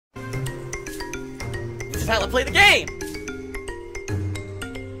This is how I play the game!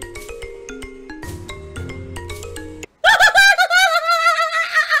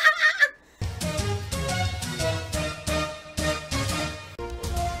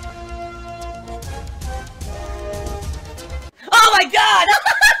 Oh my god!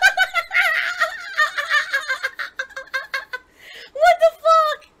 What the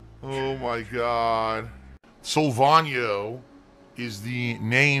fuck? Oh my god. Solvano is the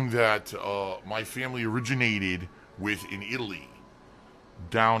name that my family originated with in Italy.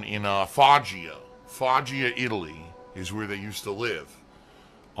 Down in Foggia. Foggia, Italy is where they used to live.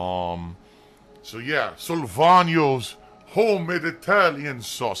 So yeah, Solvano's homemade Italian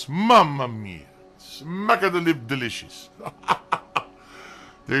sauce. Mamma mia. Smack-a-the-lip-delicious.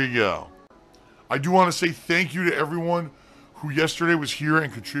 There you go. I do want to say thank you to everyone who yesterday was here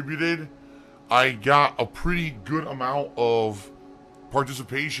and contributed. I got a pretty good amount of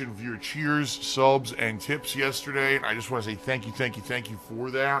participation via cheers, subs, and tips yesterday, and I just want to say thank you for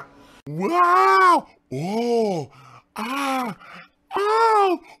that. Wow! Oh! Ah!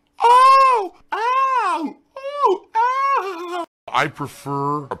 Ow! Oh! Ow! Oh! Ah! I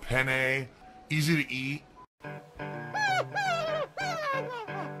prefer a penne, easy to eat.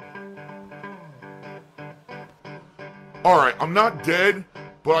 Alright, I'm not dead,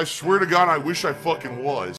 but I swear to God I wish I fucking was.